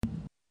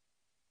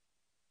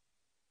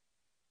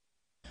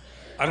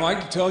I'd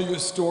like to tell you a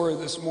story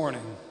this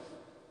morning.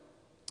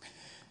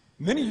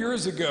 Many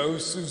years ago,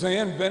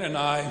 Suzanne, Ben, and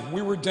I,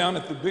 we were down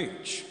at the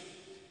beach.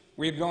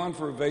 We had gone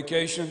for a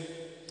vacation,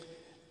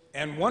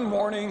 and one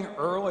morning,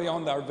 early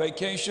on our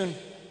vacation,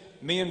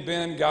 me and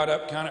Ben got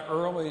up kind of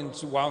early, and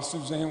so while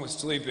Suzanne was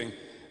sleeping,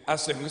 I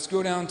said, let's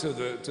go down to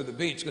the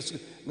beach.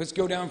 Let's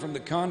go down from the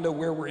condo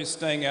where we're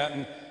staying at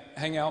and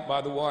hang out by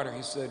the water.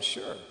 He said,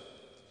 sure.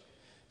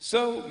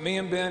 So me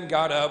and Ben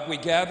got up. We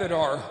gathered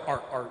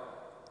our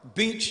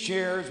beach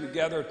chairs. We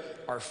gathered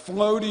our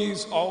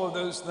floaties, all of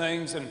those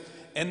things, and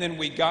then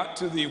we got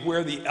to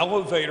where the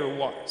elevator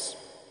was.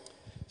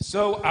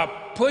 So I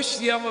pushed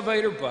the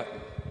elevator button,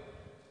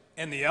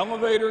 and the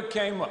elevator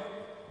came up,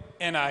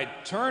 and I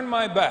turned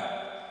my back,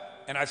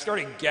 and I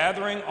started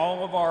gathering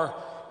all of our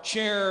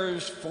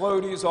chairs,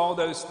 floaties, all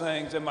those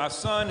things, and my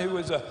son, who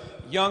was a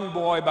young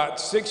boy, about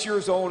 6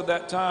 years old at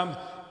that time,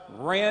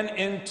 ran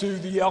into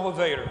the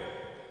elevator.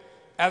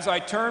 As I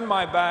turned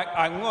my back,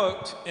 I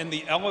looked, and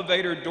the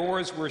elevator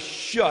doors were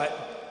shut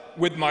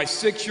with my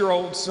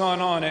 6-year-old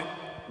son on it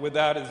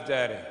without his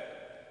daddy.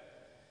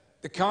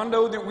 The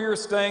condo that we were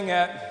staying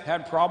at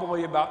had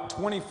probably about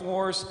 20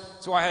 floors,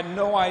 so I had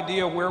no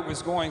idea where it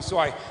was going. So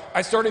I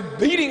started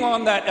beating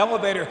on that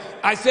elevator.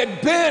 I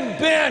said,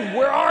 Ben,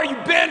 where are you?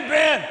 Ben.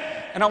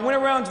 And I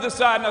went around to the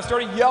side and I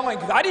started yelling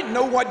because I didn't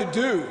know what to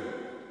do.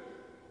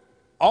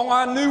 All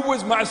I knew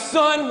was my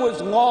son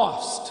was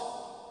lost.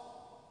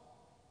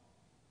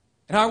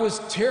 And I was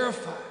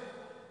terrified.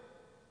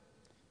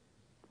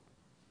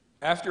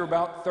 After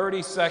about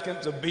 30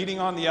 seconds of beating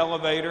on the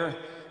elevator,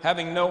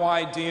 having no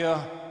idea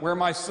where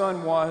my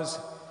son was,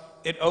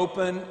 it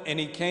opened and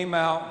he came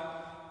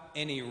out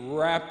and he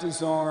wrapped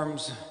his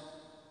arms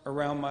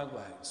around my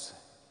legs.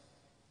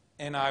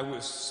 And I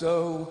was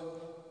so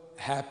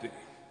happy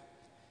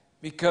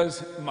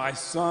because my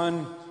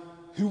son,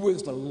 who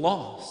was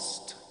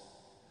lost,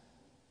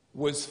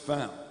 was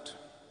found.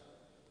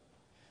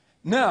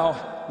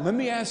 Now, let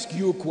me ask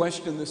you a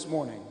question this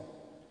morning.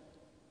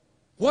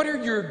 What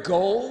are your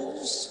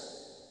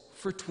goals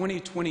for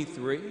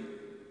 2023?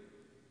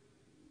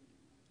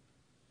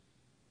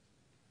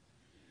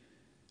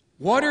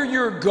 What are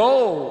your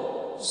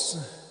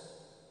goals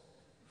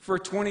for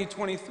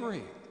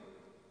 2023?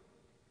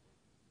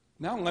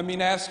 Now, let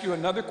me ask you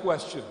another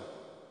question.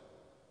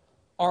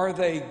 Are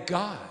they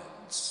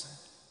God's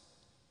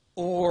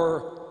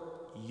or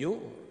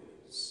yours?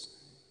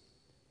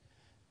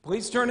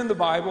 Please turn in the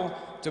Bible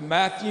to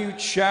Matthew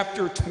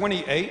chapter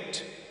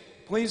 28.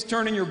 Please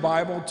turn in your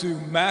Bible to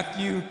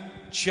Matthew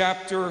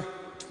chapter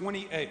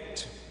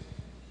 28.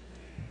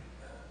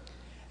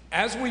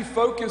 As we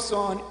focus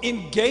on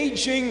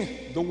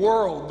engaging the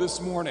world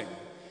this morning,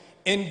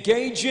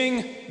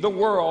 engaging the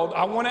world,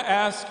 I want to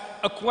ask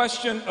a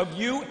question of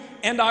you,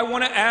 and I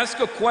want to ask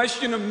a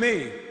question of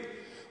me.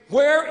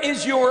 Where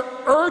is your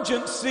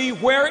urgency?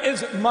 Where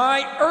is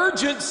my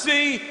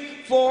urgency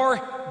for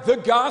the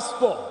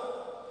gospel?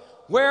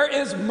 Where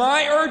is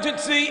my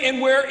urgency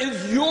and where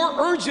is your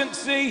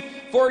urgency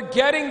for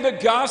getting the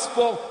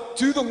gospel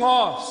to the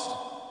lost?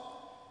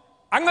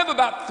 I live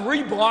about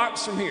 3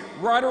 blocks from here,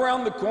 right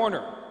around the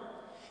corner.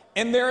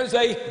 And there is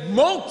a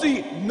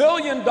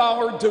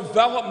multi-million-dollar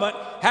development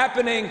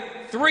happening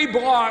 3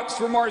 blocks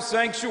from our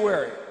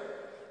sanctuary.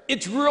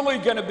 It's really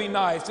going to be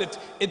nice.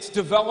 It's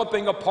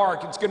developing a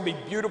park. It's going to be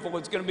beautiful.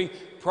 It's going to be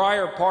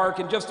Pryor Park.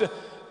 And just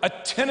a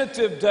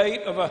tentative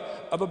date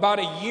of about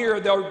a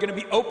year, they're going to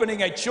be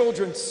opening a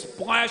children's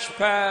splash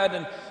pad,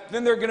 and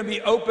then they're going to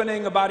be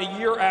opening about a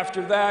year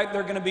after that.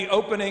 They're going to be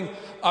opening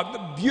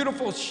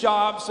beautiful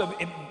shops of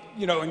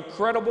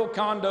incredible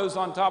condos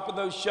on top of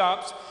those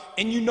shops.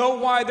 And you know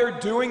why they're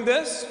doing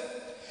this?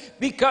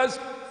 Because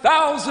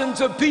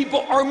thousands of people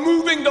are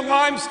moving to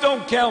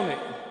Limestone County.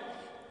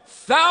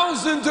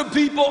 Thousands of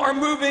people are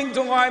moving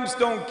to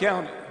Limestone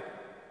County.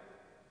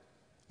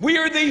 We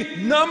are the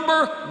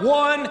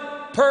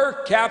 #1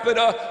 per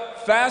capita,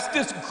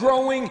 fastest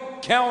growing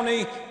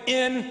county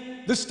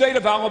in the state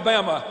of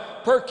Alabama.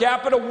 Per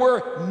capita, we're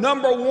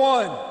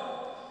 #1.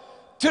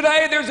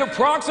 Today, there's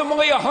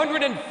approximately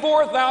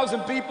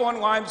 104,000 people in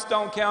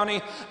Limestone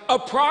County.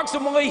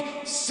 Approximately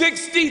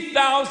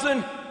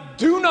 60,000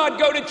 do not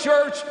go to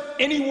church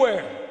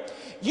anywhere.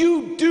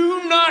 You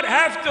do not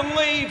have to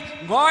leave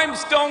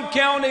Limestone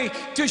County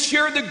to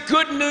share the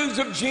good news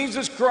of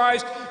Jesus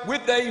Christ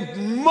with a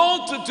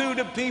multitude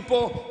of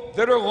people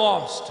that are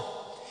lost.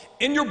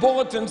 In your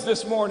bulletins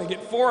this morning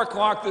at 4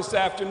 o'clock this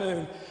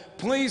afternoon,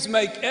 please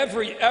make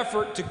every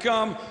effort to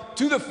come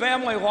to the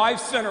Family Life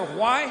Center.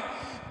 Why?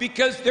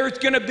 Because there's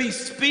going to be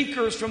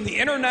speakers from the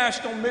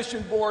International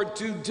Mission Board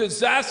to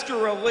disaster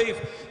relief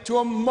to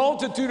a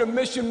multitude of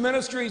mission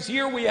ministries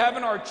here we have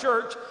in our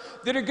church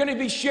that are going to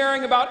be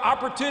sharing about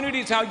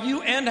opportunities how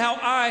you and how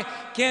I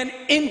can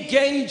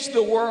engage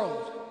the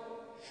world.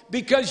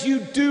 Because you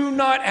do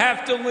not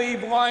have to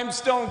leave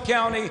Limestone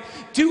County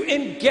to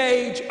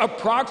engage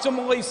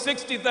approximately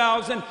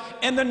 60,000.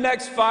 In the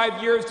next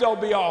 5 years, there'll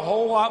be a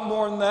whole lot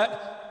more than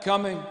that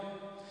coming.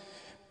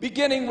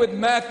 Beginning with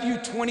Matthew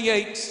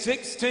 28,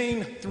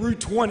 16 through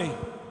 20.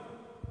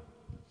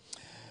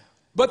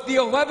 But the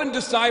 11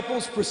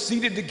 disciples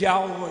proceeded to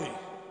Galilee,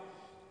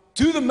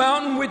 to the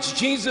mountain which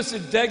Jesus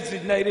had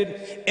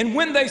designated, and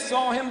when they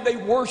saw him, they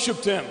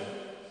worshiped him.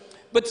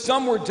 But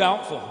some were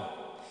doubtful.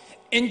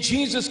 And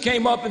Jesus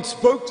came up and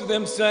spoke to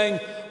them, saying,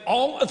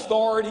 "All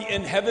authority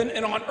in heaven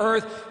and on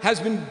earth has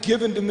been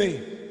given to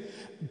me.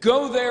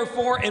 Go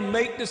therefore and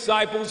make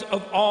disciples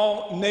of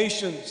all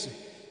nations,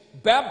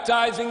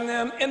 baptizing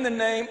them in the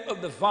name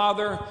of the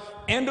Father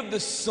and of the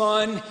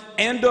Son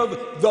and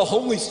of the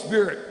Holy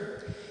Spirit,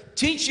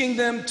 teaching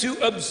them to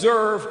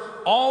observe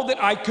all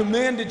that I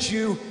commanded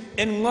you,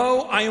 and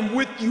lo, I am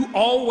with you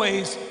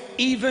always,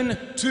 even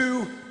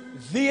to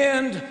the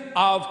end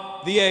of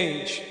the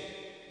age."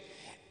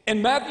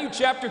 In Matthew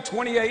chapter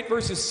 28,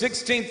 verses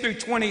 16 through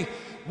 20,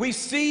 we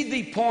see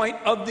the point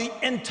of the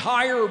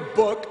entire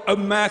book of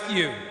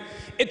Matthew.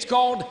 It's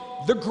called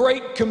the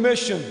Great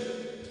Commission.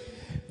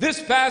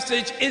 This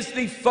passage is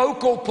the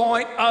focal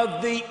point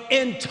of the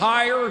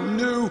entire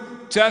New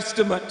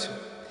Testament.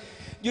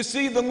 You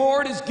see, the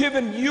Lord has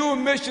given you a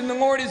mission. The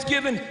Lord has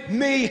given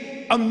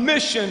me a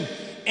mission.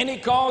 And he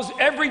calls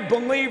every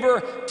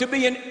believer to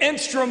be an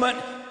instrument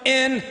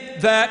in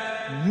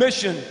that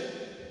mission.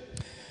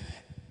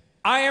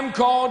 I am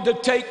called to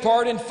take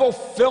part in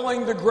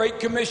fulfilling the Great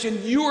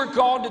Commission. You are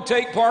called to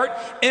take part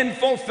in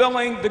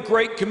fulfilling the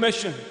Great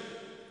Commission.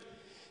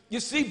 You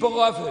see,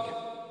 beloved,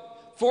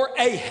 for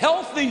a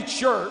healthy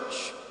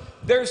church,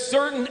 there's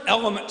certain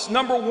elements.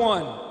 Number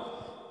one,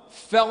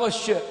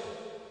 fellowship.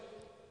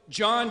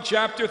 John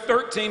chapter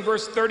 13,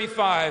 verse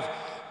 35.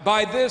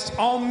 "By this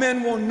all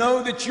men will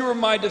know that you are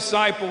my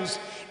disciples,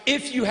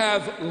 if you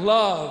have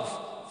love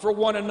for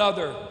one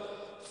another."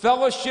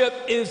 Fellowship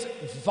is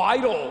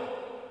vital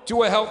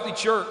to a healthy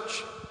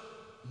church.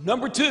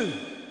 Number two,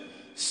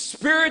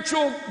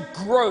 spiritual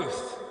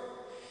growth.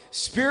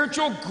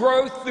 Spiritual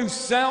growth through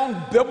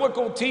sound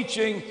biblical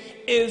teaching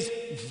is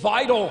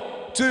vital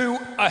to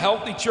a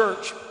healthy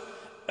church.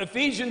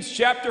 Ephesians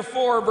chapter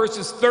 4,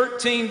 verses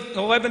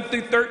 11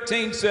 through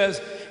 13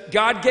 says,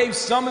 "God gave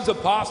some as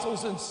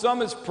apostles and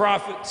some as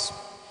prophets,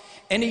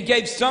 and he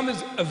gave some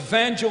as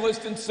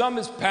evangelists and some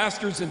as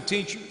pastors and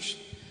teachers,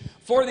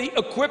 for the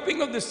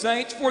equipping of the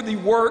saints for the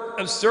work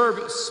of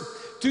service,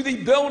 to the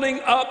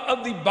building up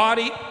of the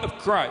body of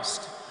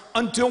Christ,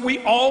 until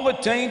we all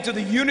attain to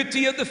the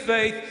unity of the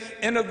faith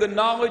and of the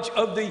knowledge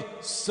of the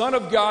Son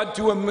of God,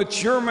 to a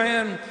mature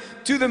man,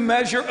 to the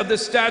measure of the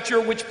stature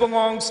which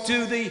belongs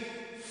to the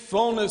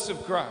fullness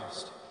of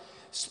Christ."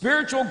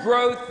 Spiritual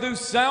growth through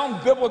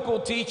sound biblical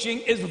teaching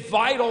is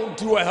vital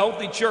to a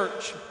healthy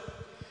church.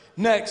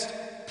 Next,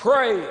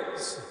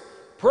 praise.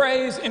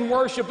 Praise and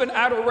worship and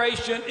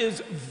adoration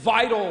is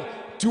vital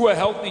to a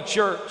healthy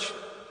church.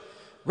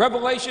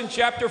 Revelation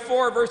chapter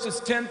 4, verses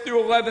 10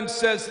 through 11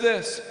 says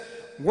this,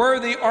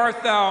 "Worthy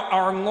art thou,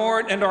 our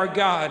Lord and our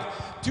God,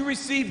 to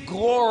receive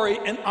glory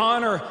and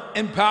honor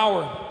and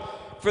power.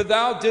 For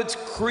thou didst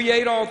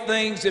create all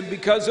things, and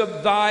because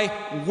of thy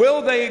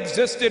will they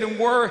existed and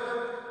were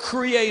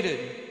created."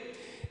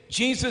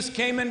 Jesus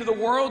came into the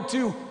world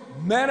to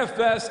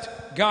manifest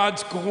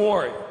God's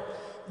glory,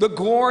 the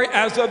glory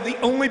as of the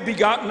only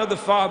begotten of the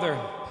Father.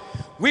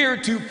 We are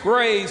to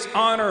praise,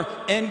 honor,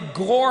 and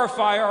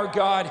glorify our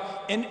God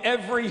in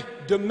every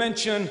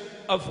dimension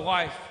of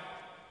life.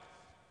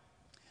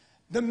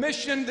 The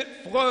mission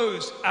that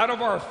flows out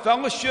of our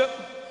fellowship,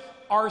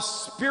 our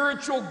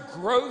spiritual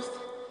growth,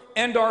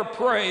 and our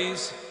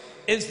praise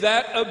is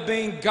that of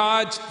being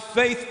God's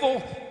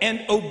faithful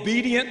and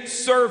obedient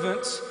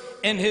servants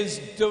in his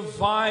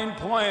divine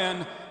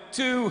plan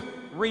to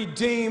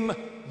redeem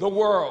the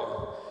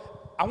world.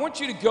 I want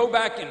you to go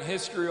back in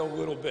history a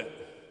little bit,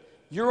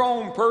 your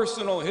own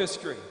personal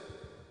history.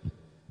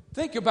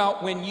 Think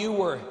about when you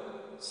were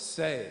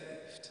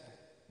saved.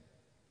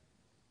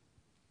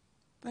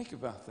 Think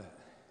about that.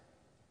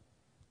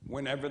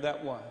 Whenever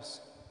that was.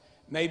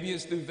 Maybe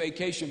it's through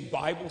Vacation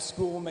Bible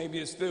School. Maybe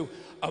it's through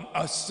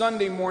a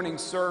Sunday morning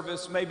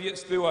service. Maybe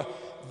it's through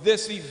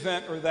this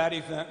event or that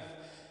event.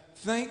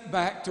 Think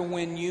back to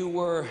when you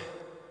were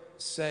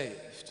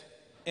saved.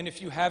 And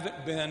if you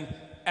haven't been,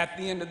 at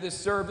the end of this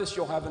service,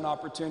 you'll have an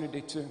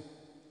opportunity to.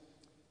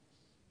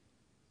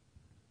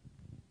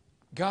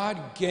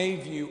 God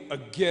gave you a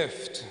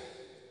gift,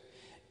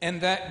 and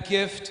that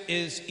gift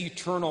is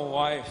eternal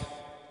life.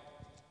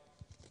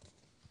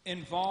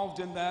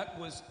 Involved in that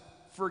was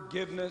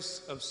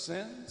forgiveness of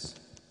sins.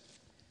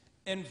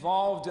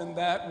 Involved in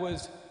that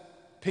was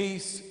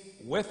peace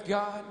with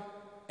God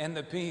and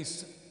the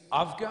peace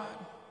of God.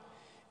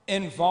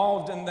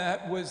 Involved in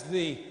that was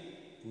the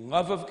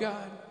love of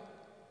God.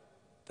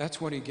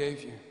 That's what he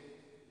gave you.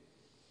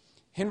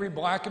 Henry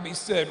Blackaby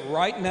said,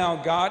 right now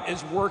God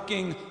is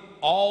working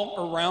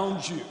all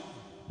around you.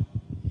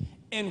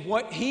 And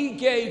what he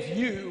gave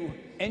you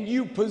and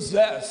you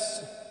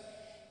possess,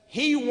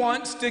 he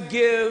wants to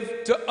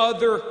give to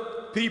other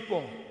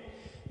people.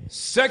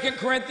 2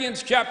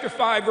 Corinthians chapter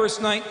 5, verse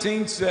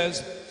 19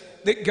 says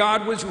that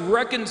God was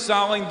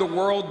reconciling the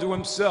world to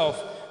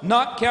himself,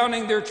 not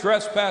counting their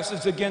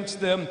trespasses against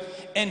them,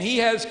 and he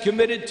has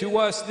committed to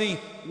us the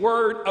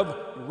word of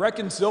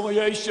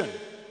reconciliation.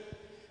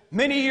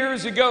 Many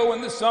years ago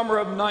in the summer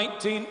of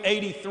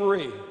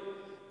 1983,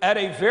 at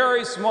a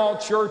very small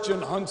church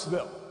in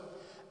Huntsville,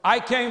 I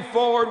came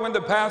forward when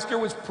the pastor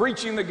was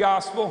preaching the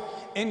gospel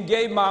and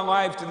gave my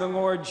life to the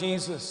Lord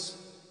Jesus.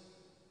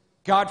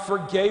 God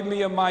forgave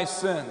me of my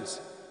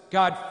sins.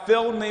 God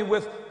filled me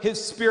with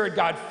his spirit.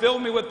 God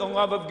filled me with the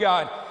love of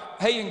God.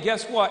 Hey, and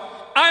guess what?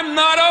 I'm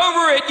not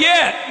over it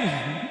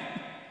yet.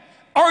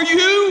 Are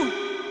you?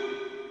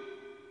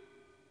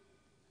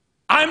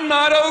 I'm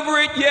not over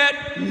it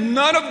yet.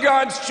 None of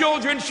God's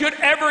children should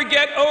ever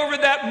get over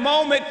that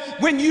moment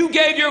when you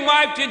gave your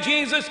life to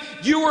Jesus.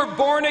 You were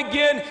born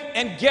again,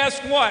 and guess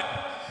what?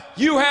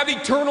 You have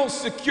eternal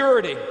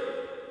security.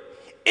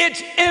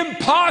 It's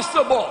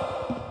impossible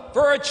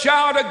for a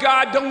child of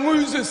God to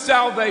lose his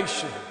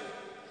salvation.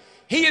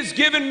 He has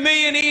given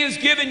me and he has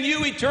given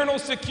you eternal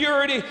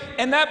security,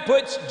 and that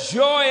puts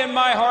joy in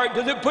my heart.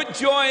 Does it put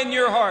joy in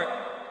your heart?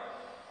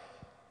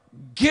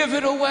 Give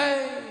it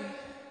away.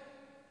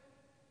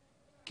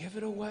 Give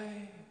it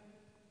away.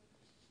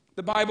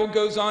 The Bible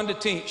goes on to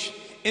teach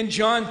in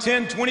John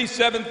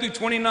 10:27 through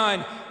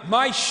 29,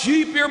 my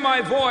sheep hear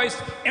my voice,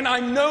 and I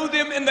know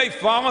them, and they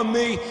follow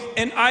me,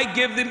 and I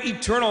give them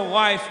eternal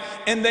life,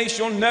 and they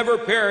shall never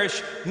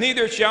perish,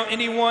 neither shall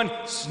anyone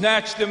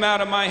snatch them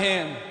out of my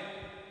hand.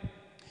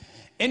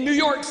 In New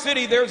York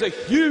City, there's a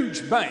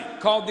huge bank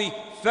called the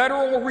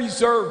Federal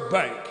Reserve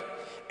Bank,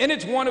 and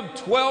it's one of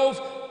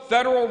 12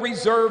 Federal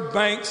Reserve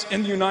banks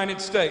in the United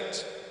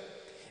States.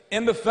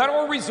 And the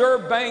Federal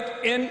Reserve Bank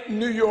in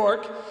New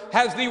York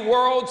has the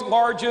world's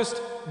largest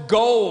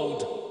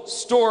gold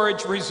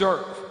storage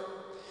reserve.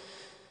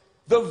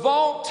 The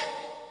vault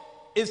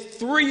is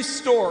 3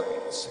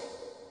 stories.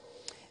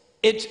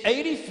 It's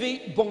 80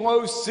 feet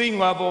below sea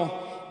level,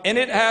 and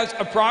it has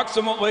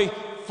approximately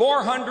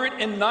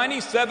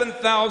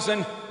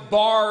 497,000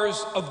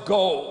 bars of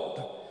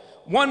gold.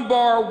 One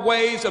bar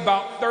weighs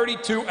about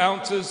 32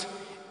 ounces,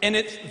 and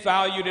it's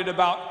valued at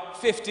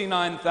about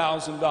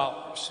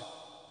 $59,000.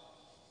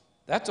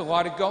 That's a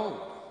lot of gold.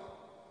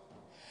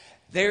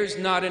 There's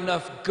not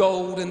enough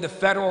gold in the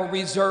Federal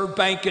Reserve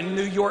Bank in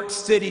New York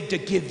City to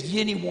give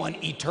anyone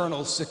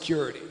eternal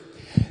security.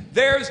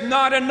 There's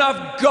not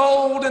enough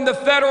gold in the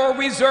Federal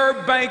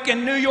Reserve Bank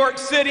in New York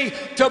City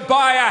to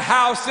buy a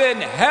house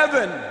in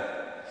heaven.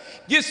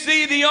 You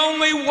see, the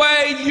only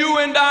way you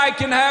and I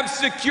can have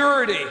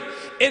security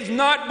is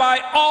not by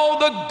all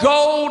the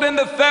gold in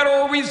the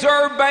Federal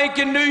Reserve Bank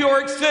in New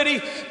York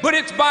City, but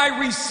it's by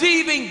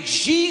receiving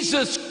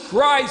Jesus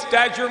Christ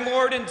as your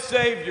Lord and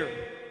Savior.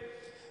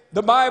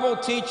 The Bible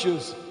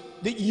teaches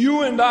that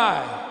you and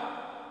I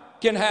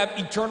can have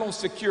eternal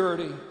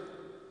security.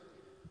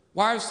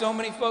 Why are so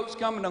many folks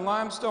coming to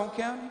Limestone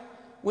County?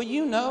 Well,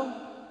 you know,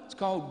 it's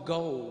called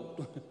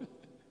gold.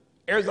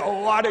 There's a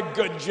lot of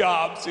good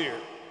jobs here.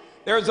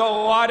 There's a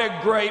lot of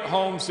great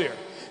homes here.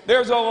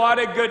 There's a lot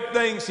of good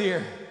things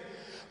here.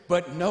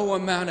 But no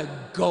amount of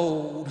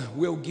gold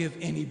will give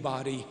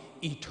anybody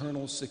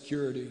eternal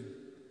security.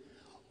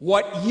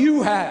 What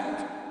you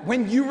have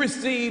when you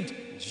received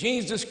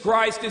Jesus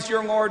Christ as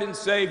your Lord and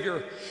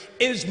Savior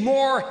is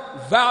more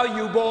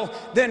valuable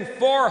than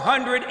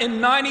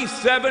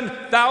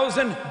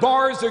 497,000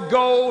 bars of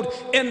gold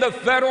in the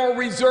Federal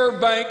Reserve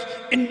Bank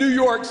in New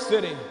York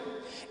City.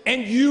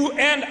 And you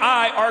and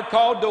I are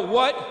called to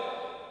what?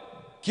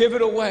 Give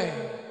it away.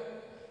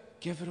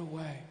 Give it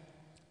away.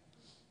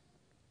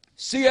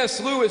 C.S.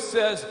 Lewis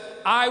says,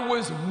 I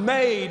was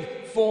made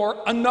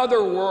for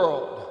another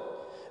world.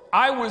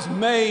 I was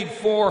made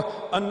for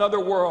another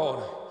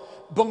world.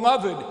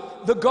 Beloved,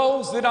 the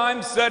goals that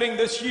I'm setting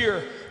this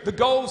year, the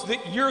goals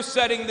that you're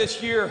setting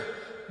this year,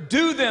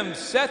 do them,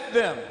 set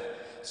them.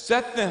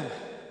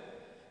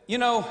 You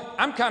know,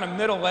 I'm kind of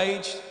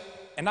middle-aged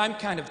and I'm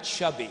kind of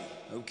chubby,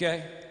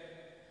 okay?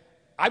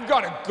 I've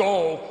got a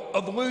goal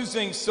of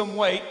losing some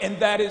weight, and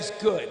that is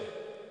good.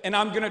 And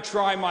I'm going to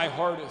try my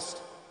hardest.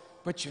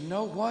 But you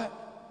know what?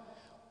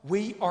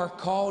 We are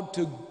called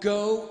to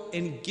go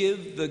and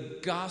give the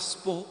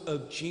gospel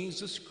of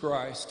Jesus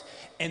Christ,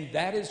 and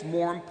that is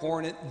more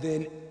important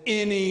than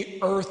any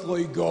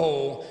earthly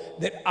goal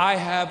that I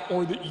have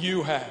or that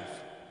you have.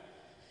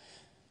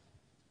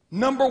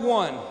 Number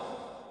one,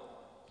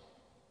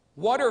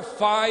 what are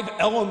 5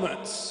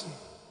 elements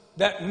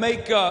that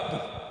make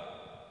up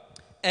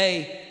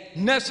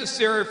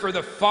necessary for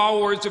the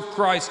followers of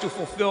Christ to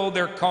fulfill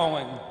their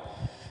calling?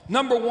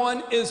 Number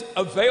one is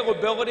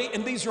availability,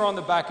 and these are on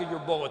the back of your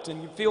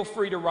bulletin. You feel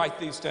free to write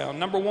these down.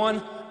 Number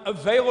one,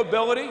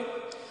 availability.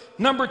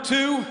 Number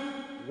 2,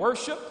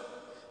 worship.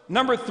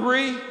 Number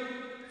 3,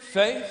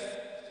 faith.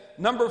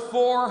 Number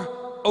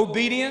 4,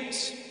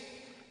 obedience.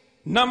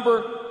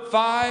 Number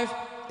 5,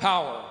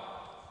 power.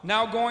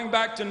 Now going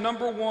back to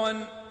number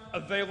 1,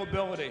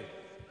 availability.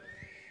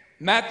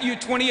 Matthew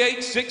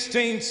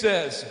 28:16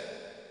 says,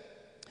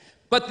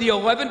 but the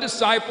 11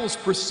 disciples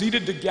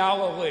proceeded to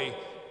Galilee,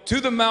 to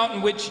the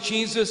mountain which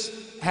Jesus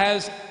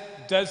has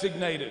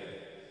designated.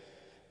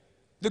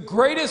 The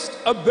greatest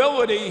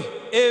ability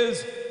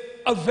is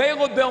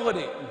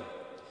availability.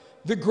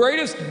 The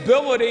greatest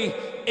ability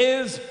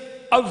is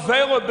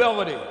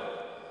availability.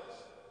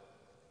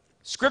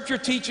 Scripture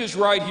teaches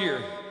right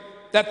here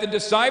that the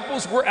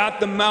disciples were at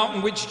the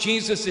mountain which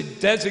Jesus had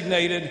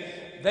designated.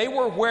 They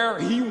were where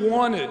he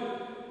wanted.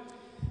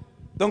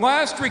 The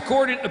last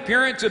recorded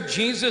appearance of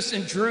Jesus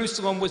in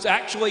Jerusalem was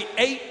actually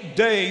 8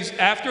 days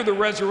after the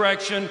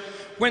resurrection,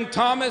 when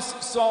Thomas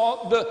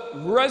saw the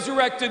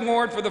resurrected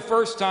Lord for the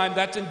first time.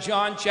 That's in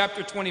John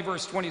chapter 20,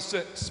 verse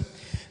 26.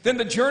 Then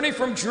the journey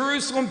from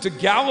Jerusalem to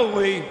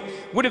Galilee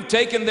would have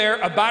taken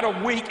there about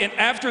a week, and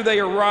after they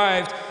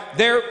arrived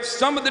there,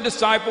 some of the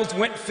disciples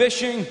went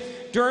fishing,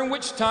 during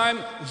which time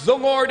the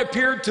Lord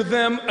appeared to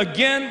them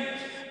again,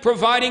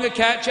 providing a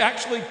catch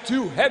actually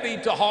too heavy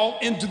to haul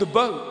into the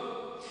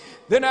boat.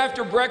 Then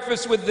after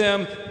breakfast with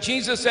them,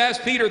 Jesus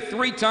asked Peter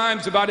 3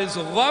 times about his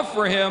love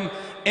for him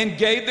and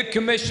gave the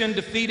commission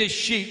to feed his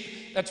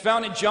sheep. That's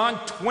found in John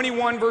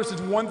 21, verses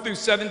 1 through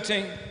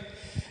 17.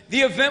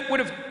 The event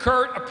would have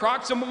occurred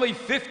approximately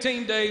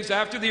 15 days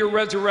after the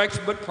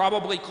resurrection, but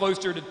probably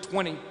closer to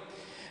 20.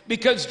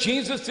 Because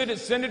Jesus had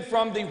ascended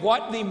from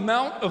the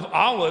Mount of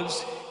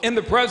Olives in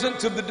the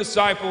presence of the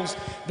disciples,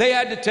 they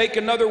had to take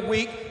another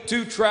week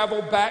to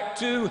travel back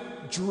to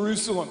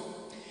Jerusalem.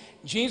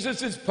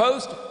 Jesus'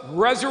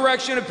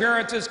 post-resurrection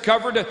appearances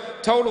covered a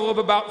total of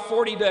about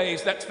 40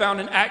 days. That's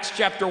found in Acts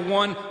chapter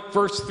 1,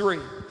 verse 3.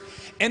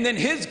 And then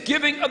his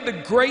giving of the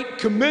Great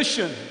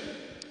Commission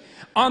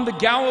on the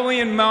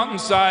Galilean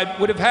mountainside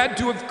would have had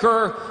to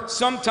occur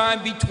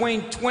sometime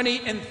between 20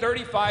 and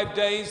 35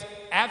 days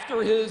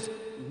after his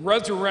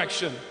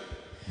resurrection.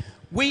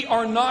 We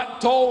are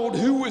not told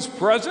who was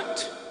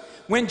present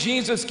when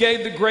Jesus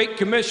gave the Great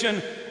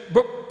Commission,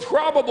 but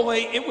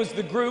probably it was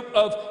the group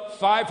of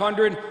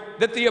 500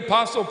 that the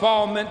Apostle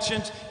Paul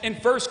mentions in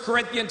 1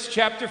 Corinthians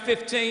chapter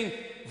 15,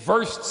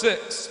 verse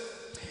 6.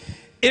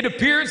 It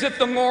appears that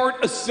the Lord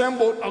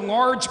assembled a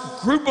large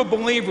group of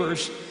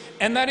believers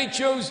and that he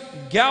chose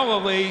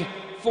Galilee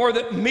for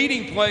the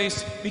meeting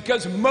place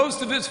because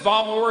most of his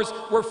followers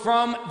were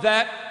from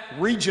that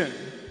region.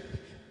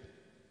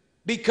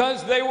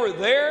 Because they were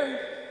there,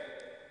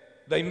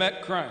 they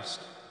met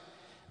Christ.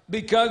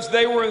 Because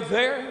they were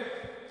there,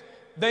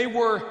 they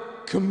were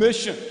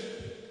commissioned.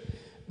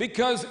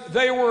 Because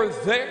they were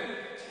there,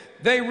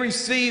 they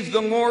received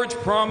the Lord's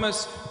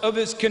promise of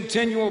his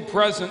continual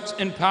presence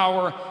and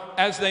power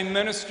as they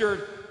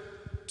ministered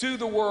to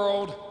the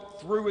world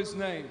through his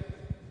name.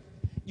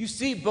 You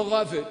see,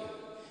 beloved,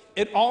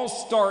 it all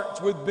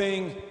starts with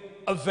being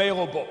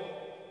available.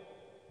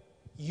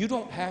 You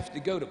don't have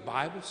to go to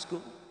Bible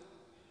school.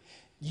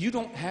 You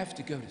don't have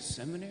to go to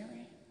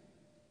seminary.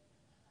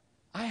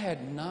 I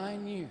had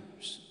 9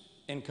 years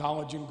in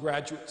college and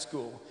graduate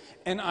school,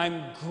 and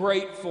I'm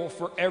grateful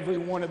for every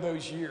one of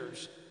those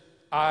years.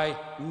 I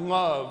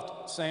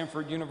loved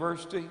Samford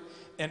University,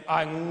 and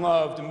I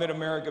loved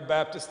Mid-America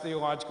Baptist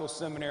Theological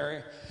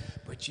Seminary,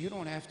 but you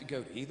don't have to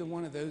go to either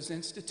one of those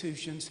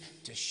institutions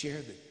to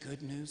share the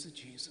good news of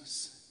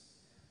Jesus.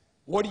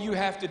 What do you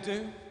have to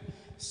do?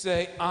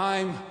 Say,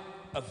 I'm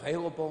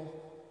available.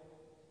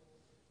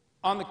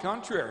 On the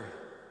contrary,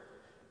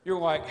 you're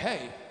like,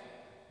 hey,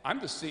 I'm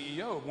the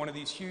CEO of one of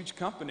these huge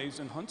companies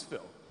in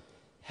Huntsville.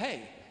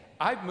 Hey,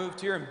 I've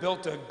moved here and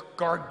built a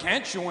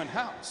gargantuan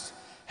house.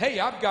 Hey,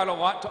 I've got a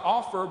lot to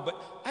offer,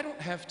 but I don't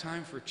have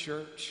time for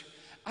church.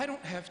 I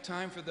don't have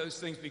time for those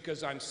things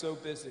because I'm so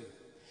busy.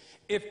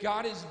 If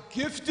God has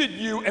gifted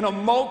you in a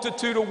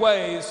multitude of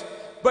ways,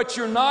 but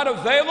you're not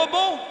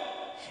available,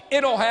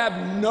 it'll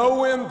have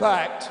no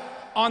impact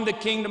on the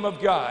kingdom of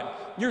God.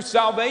 Your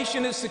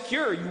salvation is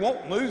secure. You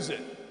won't lose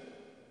it.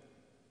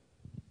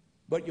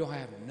 But you'll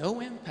have no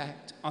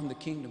impact on the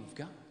kingdom of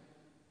God.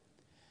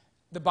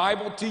 The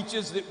Bible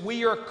teaches that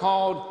we are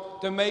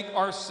called to make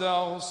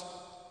ourselves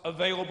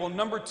available.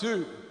 Number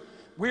 2,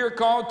 we are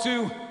called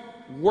to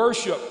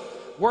worship.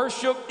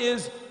 Worship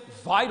is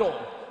vital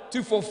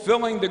to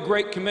fulfilling the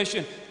Great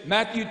Commission.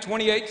 Matthew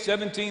 28,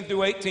 17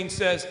 through 18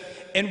 says,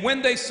 and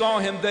when they saw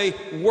him, they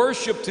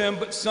worshiped him,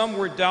 but some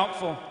were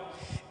doubtful.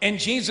 And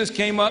Jesus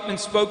came up and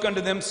spoke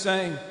unto them,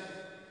 saying,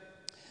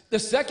 the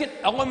second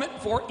element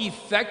for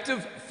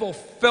effective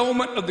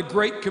fulfillment of the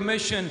Great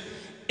Commission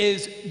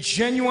is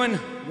genuine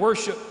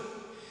worship.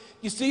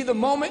 You see, the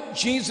moment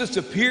Jesus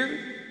appeared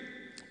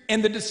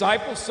and the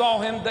disciples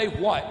saw him, they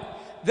what?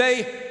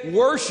 They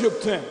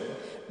worshiped him.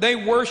 They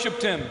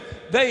worshiped him.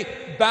 They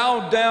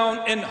bowed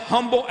down in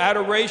humble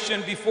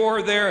adoration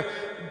before their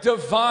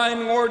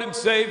divine Lord and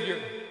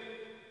Savior.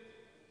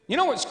 You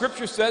know what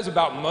Scripture says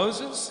about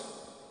Moses?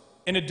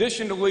 In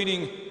addition to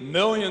leading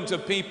millions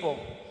of people,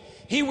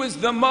 he was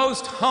the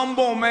most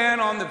humble man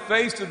on the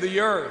face of the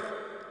earth.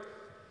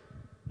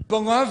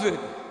 Beloved,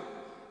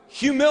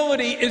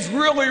 humility is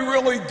really,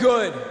 really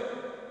good.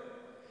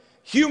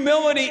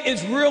 Humility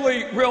is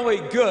really, really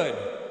good.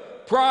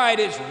 Pride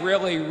is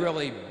really,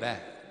 really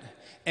bad.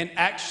 And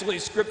actually,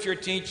 Scripture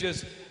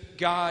teaches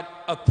God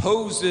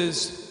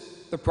opposes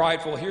the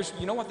prideful.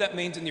 You know what that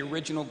means in the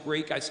original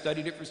Greek? I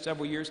studied it for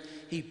several years.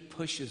 He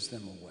pushes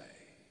them away.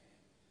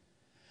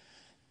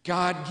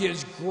 God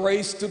gives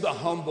grace to the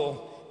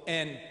humble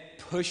and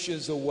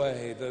pushes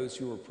away those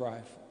who are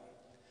prideful.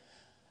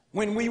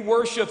 When we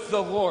worship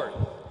the Lord,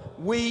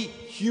 we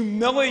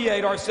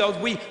humiliate ourselves.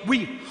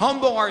 We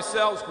humble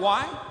ourselves.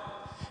 Why?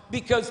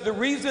 Because the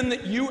reason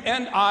that you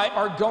and I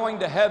are going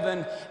to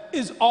heaven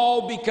is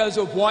all because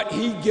of what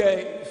He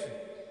gave.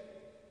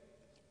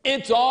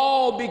 It's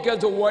all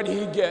because of what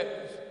He gave.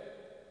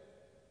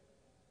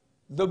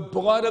 The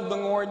blood of the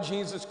Lord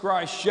Jesus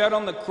Christ shed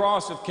on the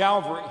cross of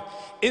Calvary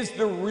is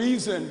the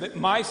reason that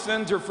my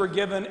sins are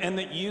forgiven and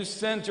that your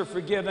sins are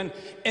forgiven,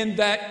 and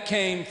that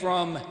came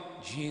from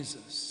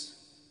Jesus.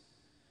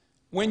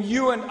 When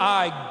you and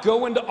I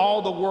go into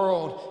all the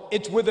world,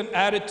 it's with an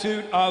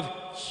attitude of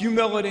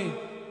humility.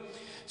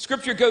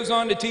 Scripture goes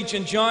on to teach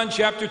in John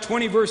chapter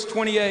 20, verse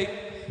 28,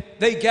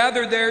 they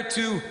gathered there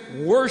to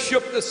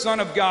worship the Son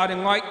of God.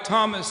 And like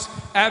Thomas,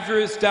 after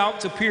his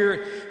doubts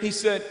appeared, he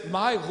said,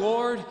 my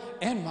Lord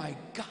and my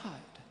God.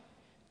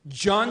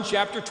 John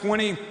chapter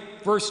 20,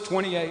 verse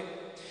 28.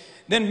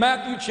 Then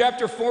Matthew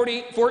chapter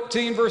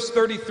 14, verse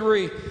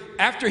 33.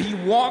 After he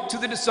walked to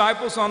the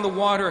disciples on the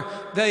water,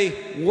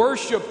 they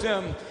worshiped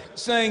him,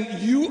 saying,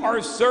 you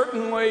are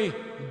certainly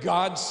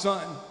God's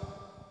Son.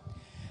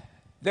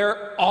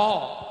 Their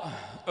awe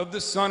of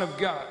the Son of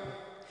God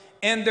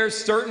and their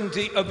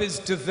certainty of his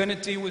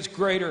divinity was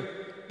greater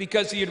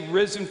because he had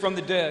risen from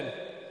the dead.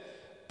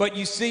 But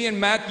you see in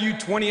Matthew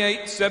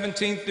 28,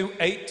 17 through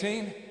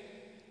 18,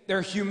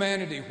 their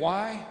humanity.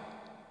 Why?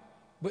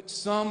 But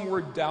some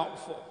were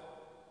doubtful.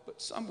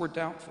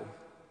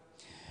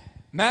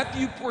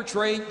 Matthew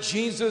portrayed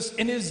Jesus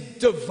in his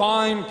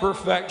divine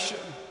perfection.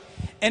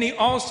 And he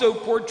also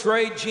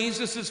portrayed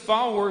Jesus'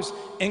 followers,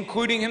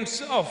 including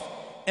himself,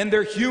 and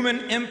their human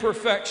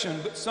imperfection.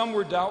 But some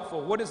were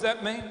doubtful. What does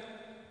that mean?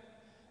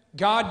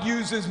 God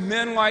uses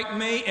men like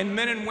me and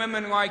men and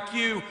women like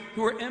you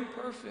who are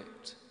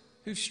imperfect,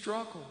 who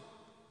struggle.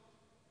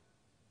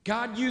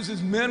 God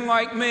uses men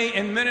like me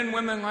and men and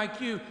women like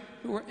you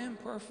who are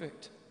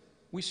imperfect.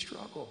 We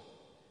struggle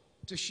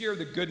to share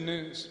the good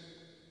news.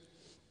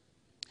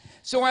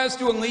 So as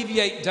to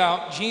alleviate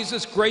doubt,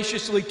 Jesus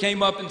graciously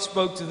came up and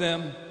spoke to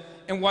them.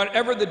 And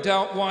whatever the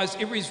doubt was,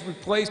 it was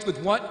replaced with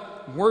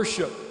what?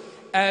 Worship.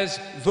 As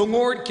the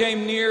Lord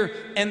came near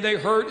and they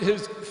heard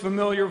his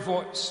familiar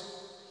voice.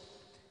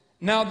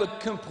 Now the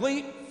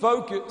complete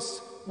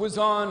focus was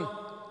on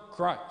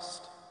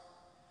Christ.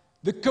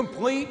 The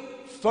complete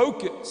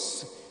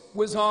focus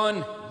was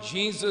on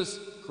Jesus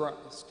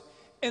Christ.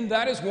 And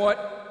that is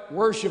what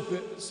worship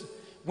is,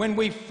 when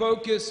we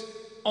focus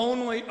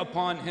only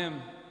upon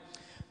him.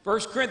 1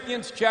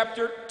 Corinthians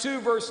chapter 2,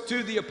 verse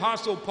 2, the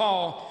Apostle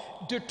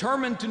Paul,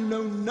 determined to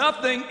know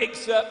nothing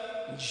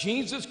except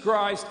Jesus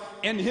Christ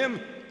and him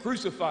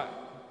crucified.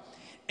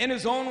 In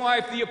his own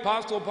life, the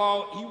Apostle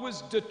Paul, he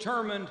was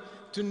determined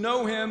to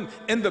know him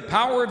in the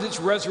power of his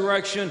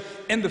resurrection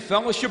and the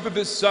fellowship of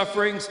his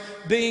sufferings,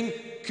 being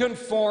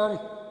conformed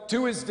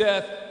to his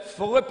death.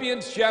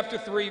 Philippians chapter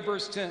 3,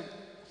 verse 10.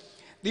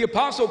 The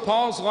Apostle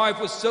Paul's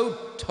life was so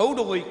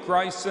totally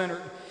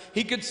Christ-centered,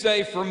 he could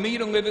say, for me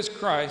to live is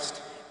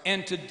Christ,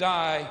 and to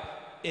die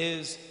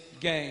is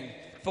gain.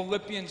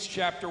 Philippians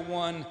chapter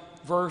 1,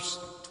 verse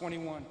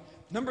 21.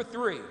 Number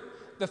 3,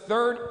 the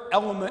third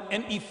element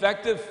and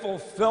effective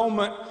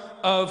fulfillment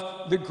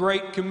of the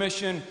Great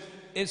Commission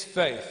is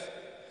faith.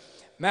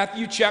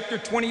 Matthew chapter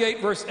 28,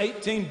 verse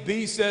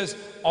 18b says,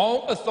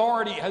 all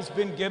authority has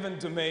been given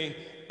to me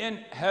in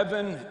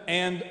heaven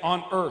and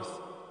on earth.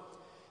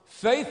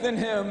 Faith in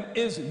him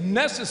is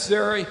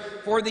necessary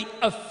for the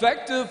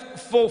effective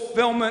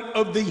fulfillment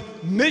of the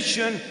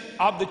mission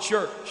of the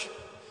church.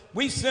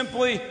 We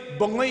simply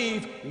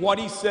believe what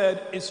he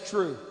said is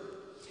true.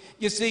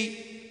 You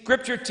see,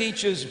 Scripture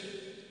teaches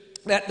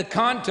that the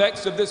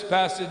context of this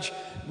passage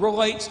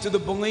relates to the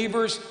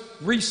believer's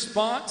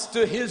response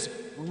to his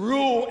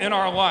rule in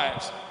our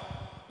lives.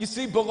 You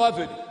see,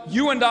 beloved,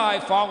 you and I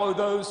follow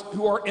those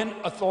who are in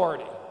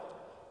authority.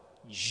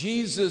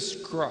 Jesus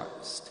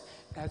Christ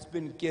has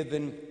been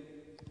given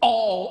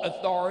all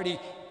authority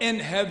in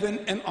heaven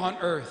and on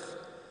earth.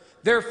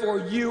 Therefore,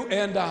 you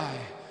and I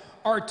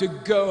are to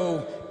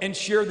go and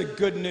share the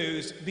good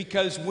news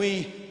because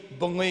we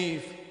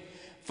believe.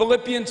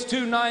 Philippians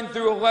 2, 9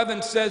 through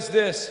 11 says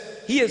this,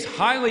 he has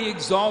highly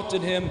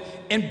exalted him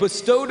and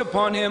bestowed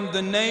upon him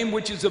the name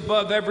which is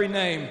above every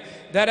name,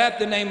 that at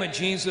the name of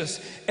Jesus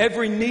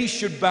every knee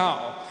should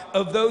bow,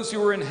 of those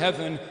who are in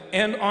heaven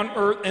and on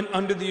earth and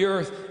under the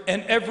earth,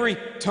 and every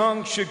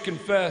tongue should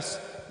confess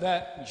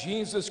that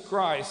Jesus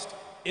Christ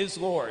is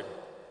Lord.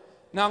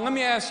 Now let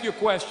me ask you a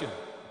question.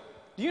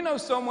 Do you know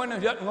someone who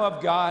doesn't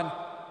love God,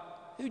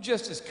 who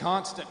just is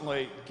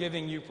constantly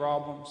giving you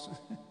problems?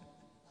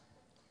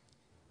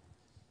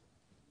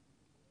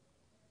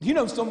 Do you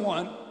know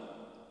someone,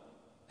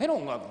 they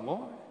don't love the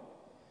Lord?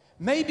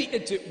 Maybe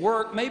it's at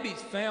work, maybe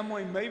it's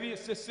family, maybe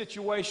it's this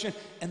situation,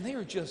 and they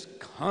are just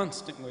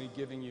constantly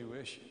giving you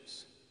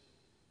issues.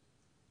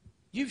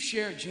 You've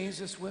shared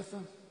Jesus with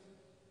them.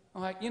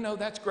 Like,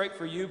 that's great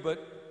for you,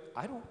 but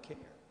I don't care.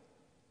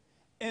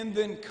 And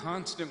then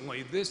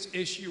constantly this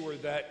issue or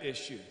that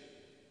issue.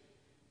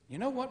 You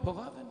know what,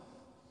 beloved?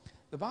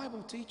 The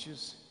Bible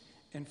teaches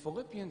in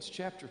Philippians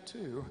chapter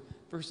 2,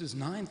 verses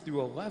 9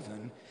 through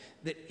 11,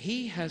 that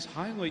he has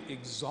highly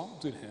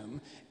exalted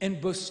him and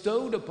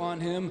bestowed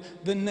upon him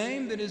the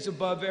name that is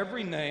above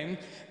every name,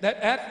 that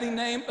at the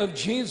name of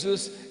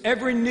Jesus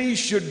every knee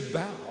should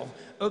bow,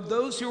 of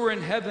those who are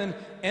in heaven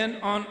and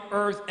on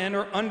earth and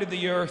are under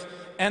the earth,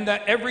 and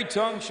that every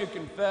tongue should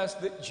confess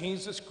that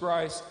Jesus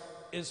Christ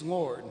is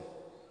Lord.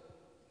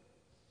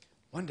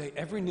 One day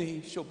every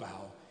knee shall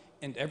bow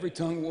and every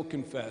tongue will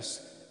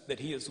confess that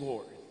he is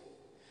Lord.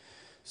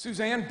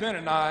 Suzanne Bent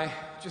and I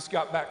just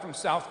got back from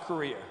South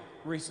Korea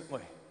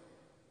recently.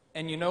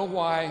 And you know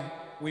why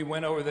we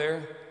went over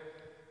there?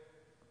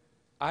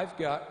 I've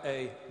got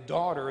a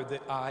daughter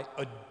that I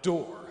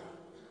adore.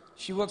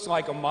 She looks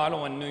like a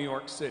model in New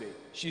York City.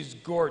 She's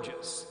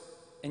gorgeous.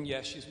 And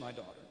yes, she's my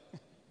daughter.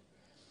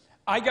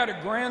 I got a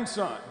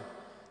grandson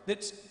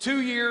that's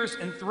 2 years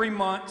and 3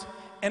 months,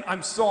 and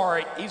I'm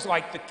sorry, he's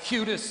like the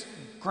cutest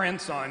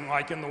grandson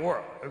like in the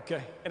world,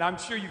 okay? And I'm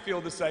sure you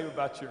feel the same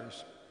about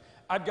yours.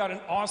 I've got an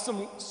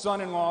awesome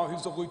son-in-law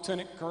who's a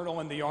lieutenant colonel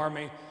in the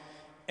Army,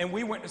 and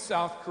we went to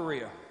South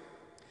Korea.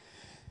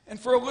 And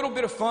for a little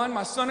bit of fun,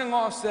 my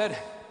son-in-law said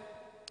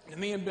to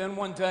me and Ben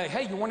one day,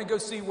 hey, you want to go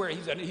see where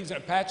he's an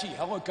Apache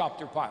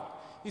helicopter pilot.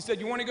 He said,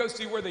 you want to go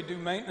see where they do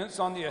maintenance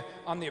on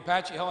the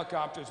Apache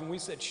helicopters? And we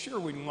said, sure,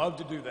 we'd love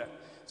to do that.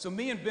 So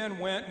me and Ben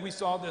went and we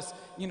saw this,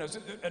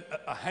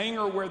 a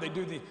hangar where they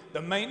do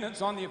the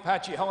maintenance on the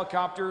Apache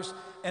helicopters.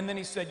 And then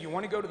he said, you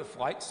want to go to the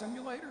flight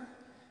simulator?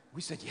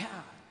 We said, yeah.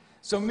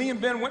 So me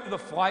and Ben went to the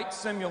flight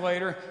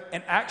simulator,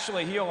 and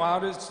actually he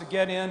allowed us to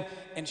get in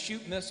and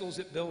shoot missiles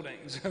at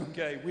buildings.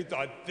 Okay, we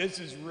thought this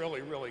is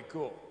really, really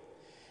cool.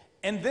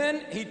 And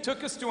then he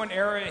took us to an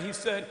area. He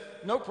said,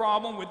 no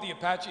problem with the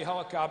Apache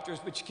helicopters,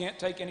 but you can't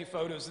take any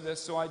photos of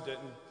this, so I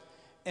didn't.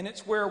 And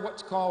it's where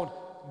what's called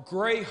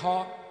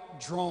Greyhawk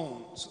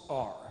drones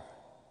are.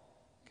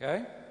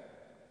 Okay?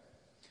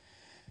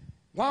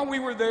 While we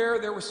were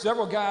there were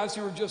several guys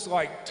who were just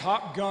like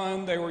Top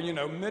Gun. They were,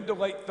 mid to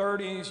late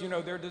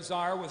 30s. Their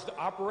desire was to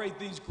operate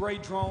these gray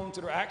drones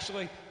that are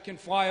actually can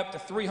fly up to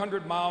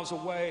 300 miles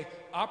away,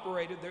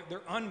 operated.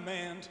 They're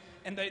unmanned,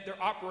 and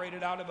they're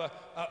operated out of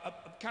a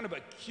kind of a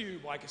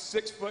cube, like a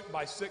 6-foot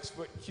by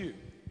 6-foot cube.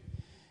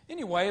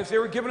 Anyway, as they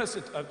were giving us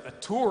a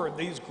tour of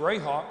these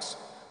Greyhawks,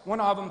 one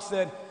of them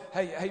said,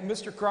 hey,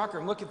 Mr.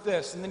 Crocker, look at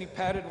this. And then he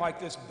patted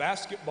like this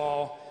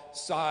basketball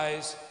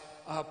size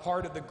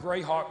part of the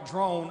Greyhawk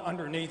drone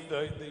underneath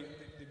the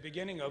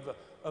beginning of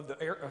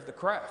the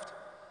craft.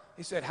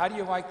 He said, how do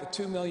you like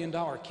the $2 million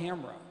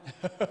camera?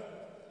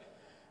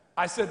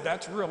 I said,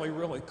 that's really,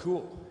 really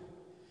cool.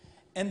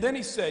 And then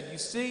he said, you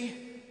see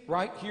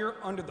right here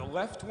under the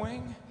left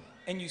wing,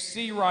 and you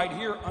see right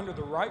here under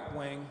the right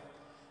wing,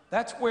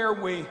 that's where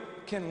we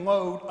can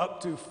load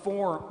up to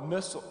 4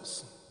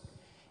 missiles.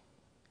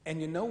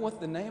 And you know what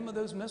the name of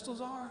those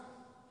missiles are?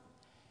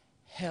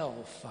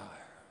 Hellfire.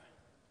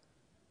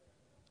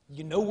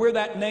 You know where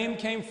that name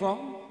came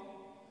from?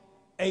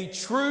 A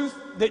truth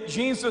that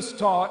Jesus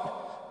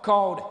taught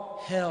called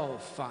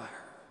hellfire.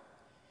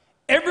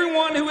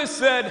 Everyone who has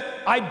said,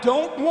 I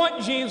don't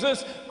want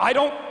Jesus, I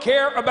don't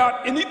care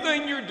about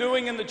anything you're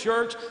doing in the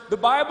church, the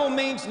Bible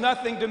means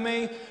nothing to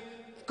me.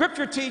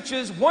 Scripture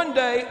teaches one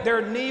day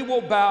their knee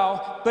will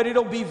bow, but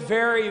it'll be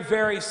very,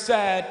 very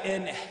sad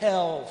in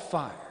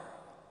hellfire.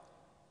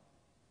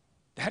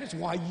 That is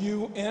why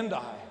you and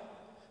I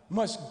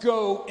must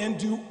go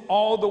into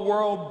all the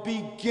world,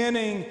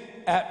 beginning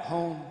at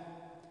home.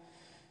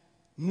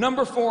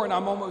 Number 4, and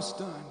I'm almost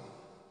done.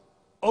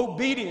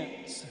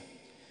 Obedience.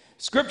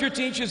 Scripture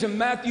teaches in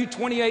Matthew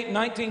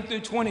 28:19 through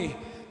 20,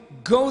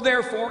 go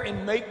therefore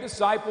and make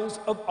disciples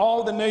of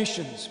all the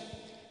nations,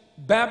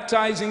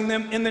 baptizing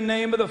them in the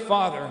name of the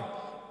Father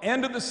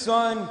and of the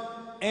Son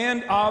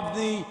and of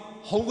the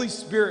Holy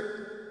Spirit.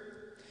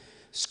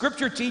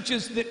 Scripture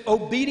teaches that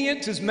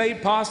obedience is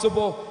made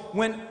possible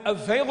when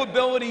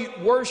availability,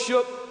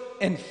 worship,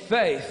 and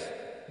faith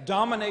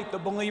dominate the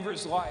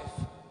believer's life.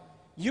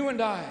 You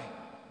and I,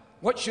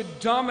 what should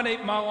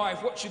dominate my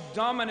life, what should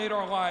dominate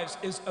our lives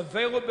is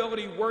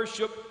availability,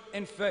 worship,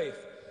 and faith.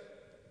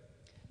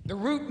 The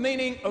root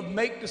meaning of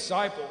make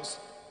disciples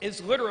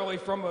is literally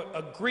from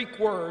a Greek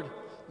word,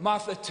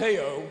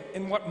 matheteo,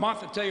 and what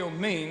matheteo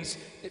means,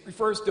 it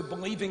refers to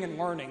believing and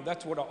learning.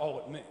 That's what all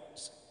it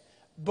means.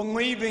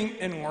 Believing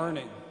and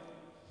learning.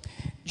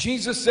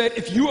 Jesus said,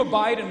 if you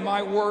abide in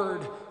my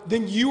word,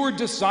 then you are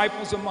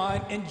disciples of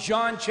mine, in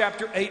John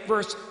chapter 8,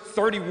 verse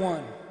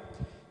 31.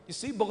 You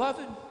see,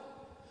 beloved,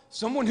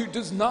 someone who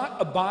does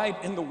not abide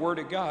in the word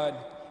of God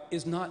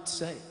is not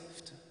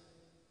saved.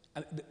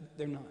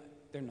 They're not.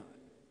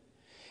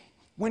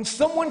 When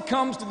someone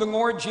comes to the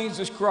Lord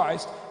Jesus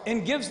Christ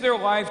and gives their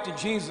life to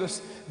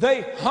Jesus,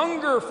 they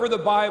hunger for the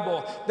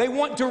Bible. They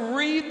want to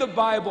read the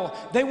Bible.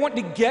 They want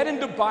to get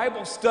into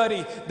Bible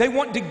study. They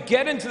want to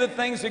get into the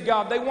things of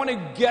God. They want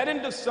to get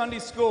into Sunday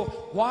school.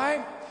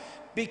 Why?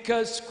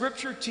 Because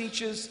Scripture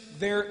teaches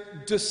they're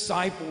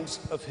disciples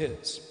of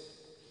His.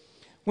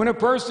 When a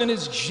person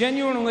is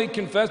genuinely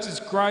confesses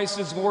Christ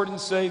as Lord and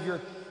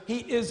Savior, he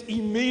is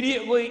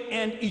immediately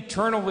and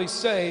eternally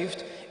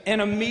saved, and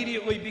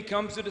immediately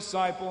becomes a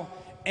disciple,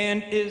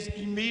 and is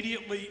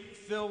immediately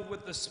filled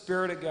with the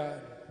Spirit of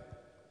God.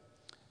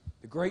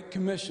 The Great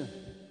Commission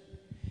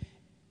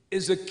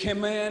is a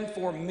command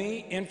for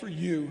me and for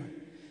you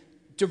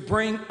to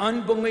bring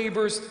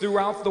unbelievers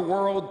throughout the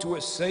world to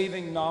a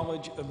saving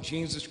knowledge of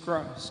Jesus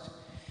Christ.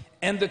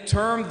 And the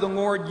term the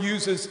Lord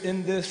uses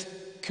in this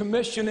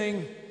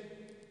commissioning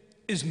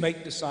is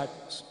make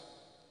disciples.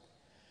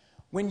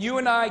 When you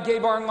and I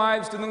gave our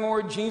lives to the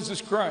Lord Jesus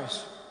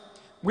Christ,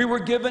 we were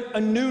given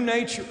a new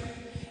nature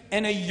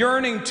and a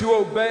yearning to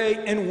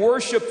obey and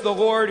worship the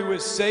Lord who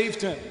has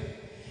saved him.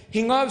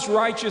 He loves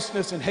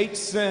righteousness and hates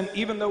sin,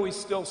 even though he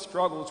still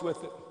struggles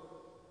with it.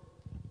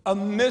 A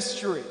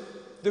mystery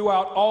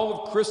throughout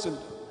all of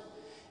Christendom.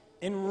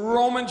 In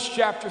Romans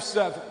chapter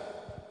 7,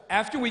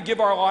 after we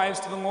give our lives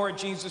to the Lord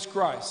Jesus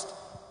Christ,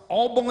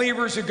 all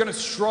believers are going to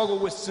struggle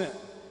with sin.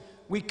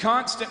 We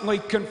constantly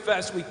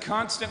confess, we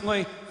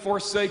constantly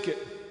forsake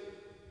it.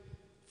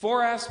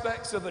 4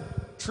 aspects of a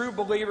true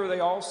believer, they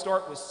all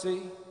start with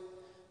C.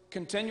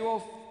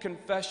 Continual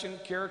confession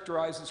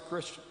characterizes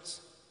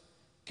Christians.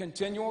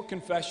 Continual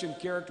confession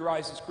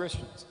characterizes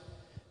Christians.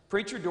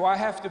 Preacher, do I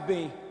have to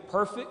be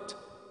perfect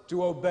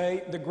to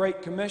obey the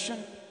Great Commission?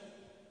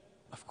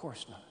 Of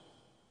course not.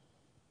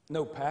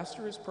 No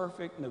pastor is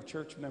perfect. No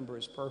church member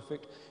is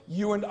perfect.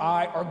 You and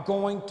I are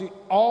going to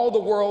all the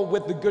world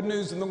with the good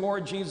news of the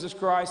Lord Jesus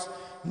Christ,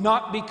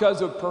 not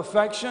because of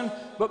perfection,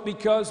 but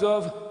because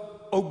of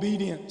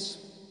obedience.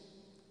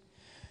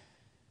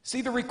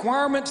 See, the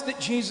requirements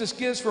that Jesus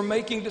gives for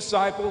making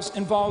disciples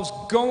involves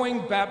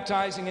going,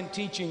 baptizing, and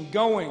teaching.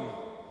 Going.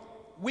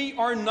 We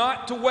are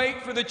not to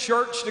wait for the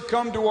church to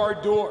come to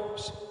our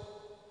doors.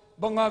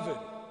 Beloved,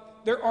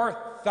 there are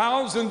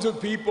thousands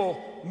of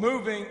people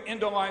moving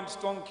into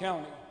Limestone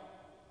County,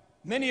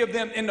 many of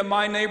them into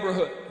my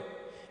neighborhood.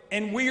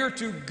 And we are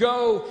to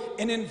go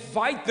and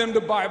invite them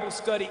to Bible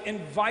study,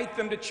 invite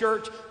them to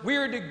church. We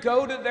are to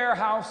go to their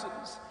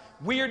houses.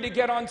 We are to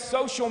get on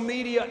social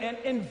media and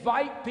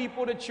invite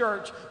people to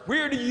church. We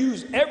are to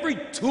use every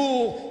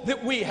tool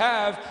that we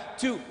have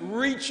to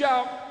reach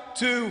out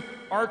to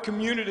our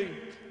community.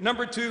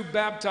 Number 2,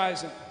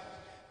 baptizing.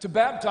 To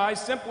baptize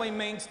simply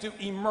means to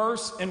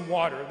immerse in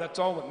water. That's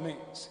all it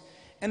means.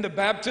 And the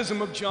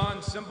baptism of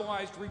John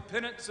symbolized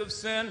repentance of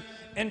sin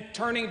and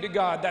turning to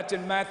God. That's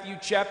in Matthew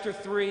chapter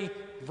 3,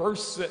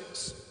 verse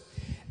 6.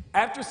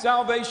 After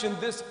salvation,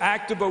 this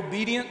act of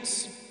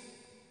obedience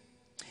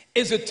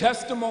is a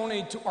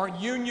testimony to our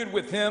union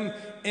with him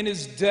in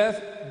his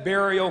death,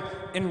 burial,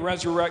 and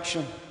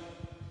resurrection.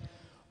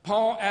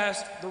 Paul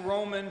asked the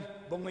Roman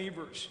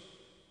believers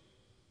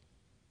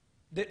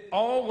that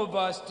all of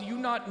us, do you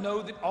not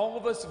know that all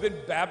of us have been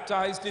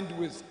baptized into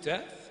his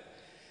death?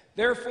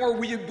 Therefore,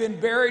 we have been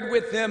buried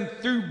with him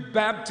through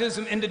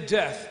baptism into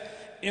death,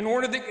 in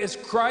order that as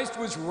Christ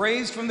was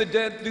raised from the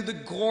dead through the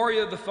glory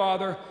of the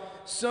Father,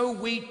 so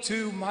we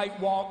too might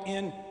walk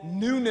in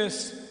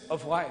newness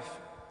of life.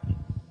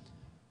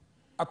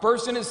 A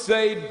person is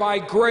saved by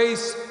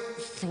grace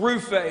through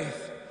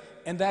faith,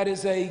 and that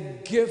is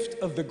a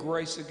gift of the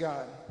grace of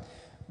God.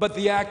 But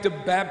the act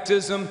of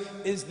baptism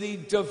is the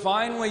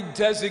divinely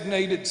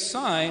designated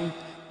sign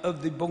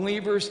of the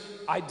believer's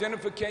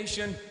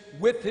identification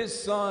with his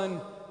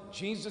Son,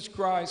 Jesus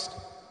Christ,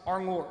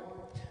 our Lord.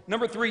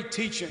 Number 3,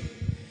 teaching.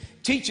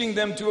 Teaching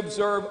them to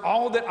observe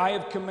all that I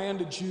have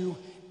commanded you,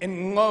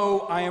 and lo,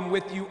 I am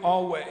with you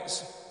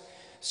always.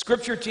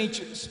 Scripture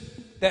teaches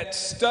that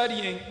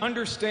studying,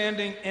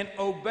 understanding, and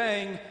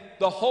obeying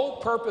the whole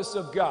purpose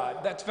of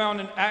God, that's found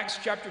in Acts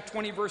chapter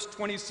 20, verse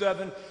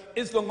 27,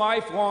 is the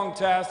lifelong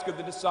task of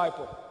the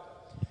disciple.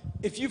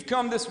 If you've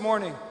come this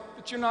morning,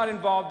 but you're not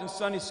involved in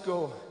Sunday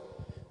school,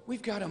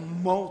 we've got a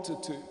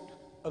multitude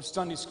of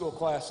Sunday school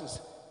classes.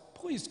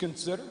 Please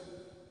consider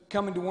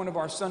coming to one of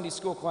our Sunday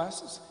school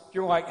classes. If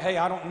you're like, hey,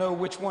 I don't know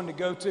which one to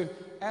go to,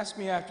 ask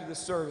me after the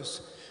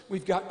service.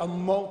 We've got a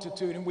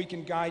multitude, and we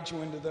can guide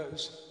you into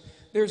those.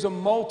 There's a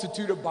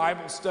multitude of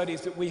Bible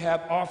studies that we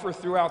have offered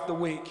throughout the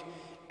week.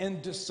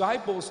 And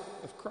disciples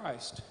of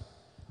Christ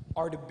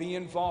are to be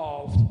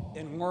involved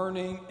in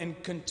learning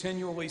and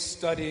continually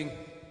studying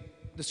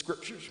the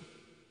Scriptures.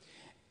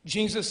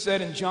 Jesus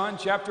said in John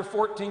chapter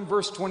 14,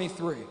 verse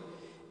 23,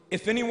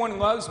 if anyone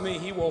loves me,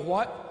 he will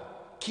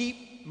what?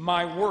 Keep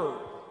my word.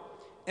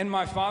 And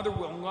my Father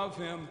will love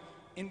him,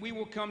 and we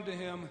will come to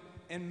him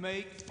and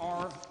make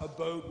our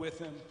abode with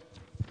him.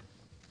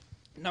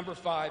 Number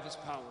 5 is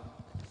power.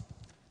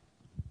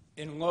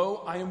 And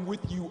lo, I am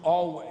with you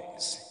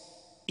always,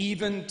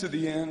 even to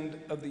the end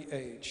of the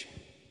age.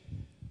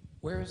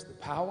 Where is the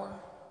power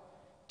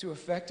to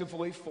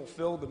effectively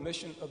fulfill the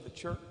mission of the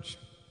church?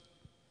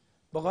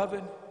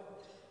 Beloved,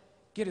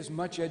 get as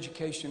much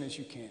education as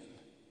you can.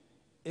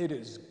 It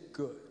is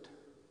good.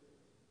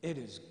 It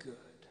is good.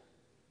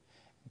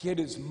 Get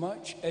as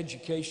much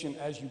education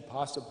as you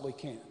possibly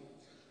can.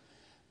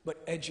 But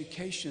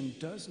education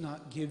does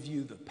not give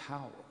you the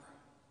power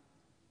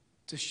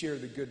to share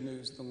the good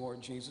news of the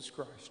Lord Jesus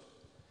Christ.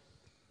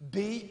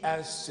 Be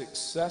as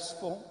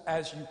successful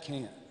as you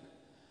can.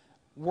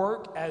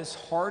 Work as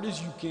hard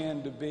as you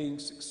can to being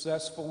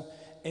successful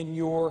in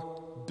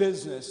your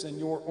business and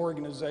your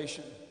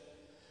organization.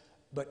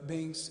 But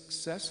being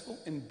successful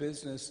in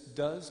business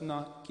does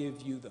not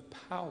give you the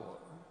power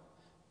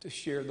to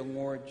share the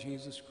Lord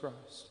Jesus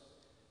Christ.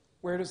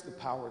 Where does the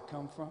power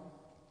come from?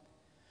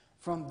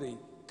 From the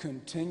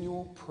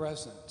continual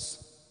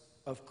presence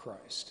of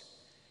Christ.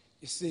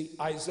 You see,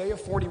 Isaiah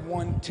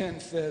 41:10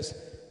 says,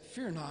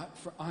 "Fear not,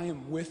 for I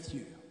am with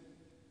you.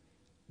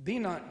 Be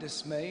not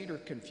dismayed or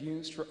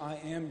confused, for I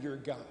am your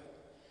God.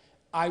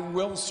 I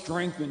will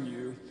strengthen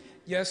you.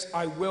 Yes,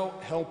 I will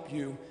help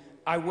you.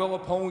 I will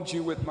uphold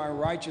you with my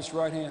righteous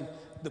right hand."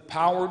 The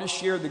power to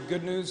share the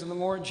good news of the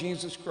Lord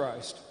Jesus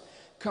Christ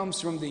comes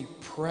from the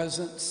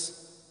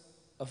presence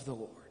of the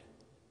Lord.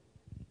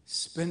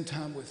 Spend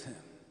time with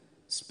him.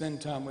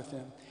 Spend time with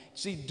him.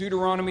 See,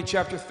 Deuteronomy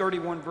chapter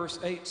 31 verse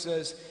 8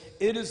 says,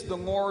 "It is the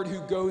Lord who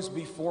goes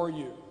before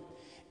you."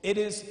 It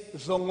is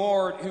the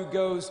Lord who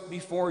goes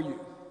before you.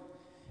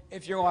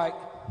 If you're like,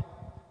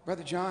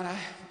 "Brother John,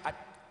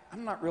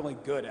 I'm not really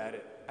good at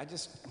it.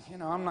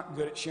 I'm not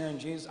good at sharing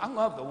Jesus. I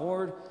love the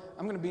Lord.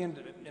 I'm going to be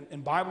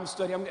in Bible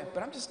study,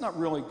 but I'm just not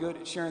really good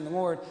at sharing the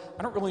Lord.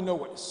 I don't really know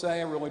what to say.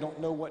 I really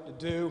don't know what to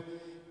do."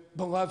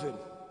 Beloved,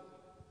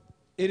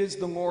 it is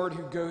the Lord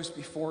who goes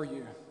before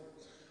you.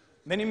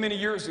 Many, many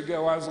years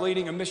ago, I was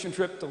leading a mission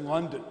trip to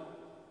London.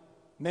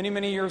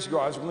 Many years ago,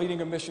 I was leading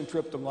a mission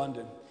trip to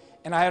London.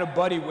 And I had a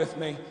buddy with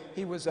me.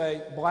 He was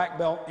a black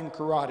belt in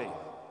karate.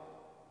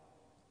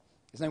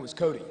 His name was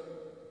Cody.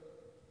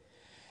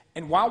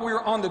 And while we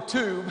were on the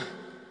tube,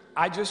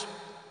 I just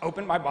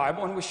opened my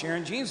Bible and was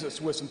sharing Jesus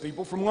with some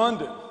people from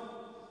London.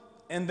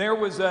 And there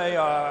was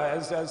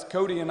as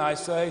Cody and I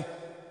say,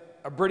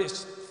 a British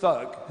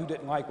thug who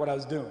didn't like what I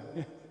was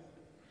doing.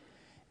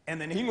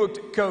 And then he looked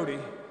at Cody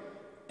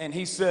and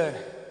he said,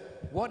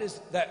 "What is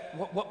that?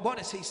 What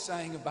is he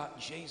saying about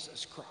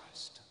Jesus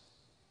Christ?"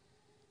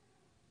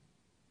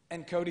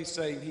 And Cody's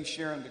saying he's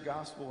sharing the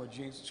gospel of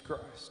Jesus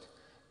Christ.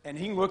 And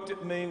he looked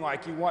at me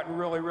like he wasn't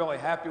really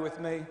happy with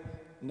me.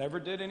 Never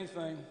did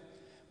anything.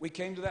 We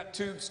came to that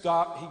tube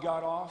stop. He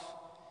got off.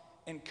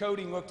 And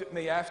Cody looked at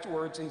me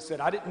afterwards and he said,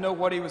 "I didn't know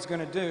what he was going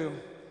to do,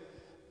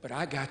 but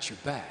I got your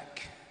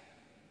back."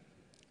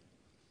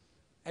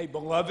 Hey,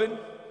 beloved,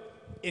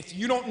 if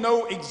you don't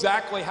know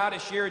exactly how to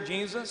share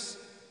Jesus,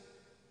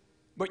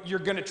 but you're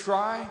going to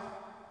try,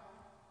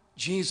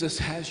 Jesus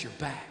has your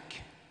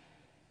back.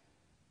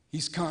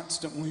 He's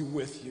constantly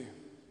with you.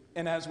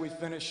 And as we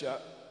finish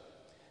up,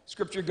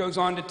 Scripture goes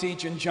on to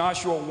teach in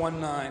Joshua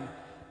 1:9,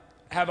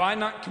 "Have I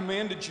not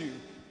commanded you?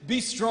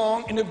 Be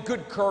strong and of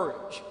good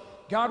courage."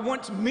 God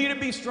wants me to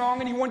be strong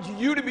and he wants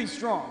you to be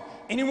strong.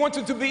 And he wants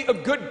us to be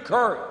of good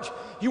courage.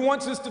 He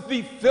wants us to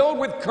be filled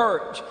with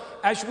courage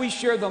as we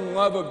share the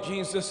love of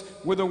Jesus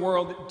with a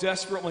world that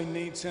desperately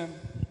needs him.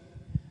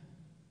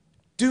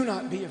 Do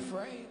not be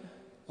afraid.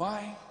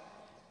 Why?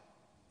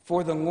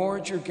 For the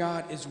Lord your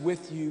God is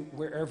with you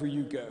wherever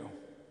you go.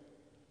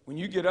 When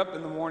you get up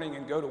in the morning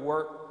and go to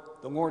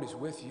work, the Lord is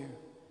with you.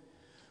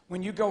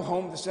 When you go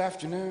home this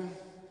afternoon,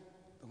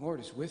 the Lord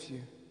is with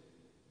you.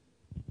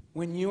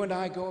 When you and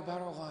I go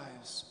about our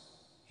lives,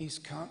 he's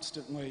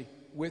constantly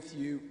with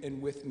you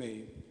and with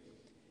me.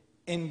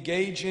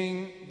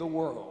 Engaging the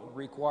world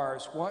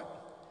requires what?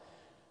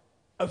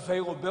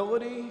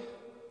 Availability,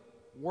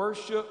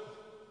 worship,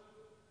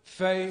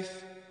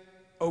 faith,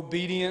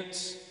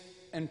 obedience,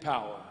 and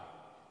power.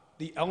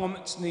 The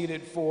elements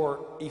needed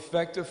for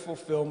effective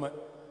fulfillment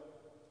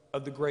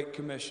of the Great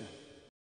Commission.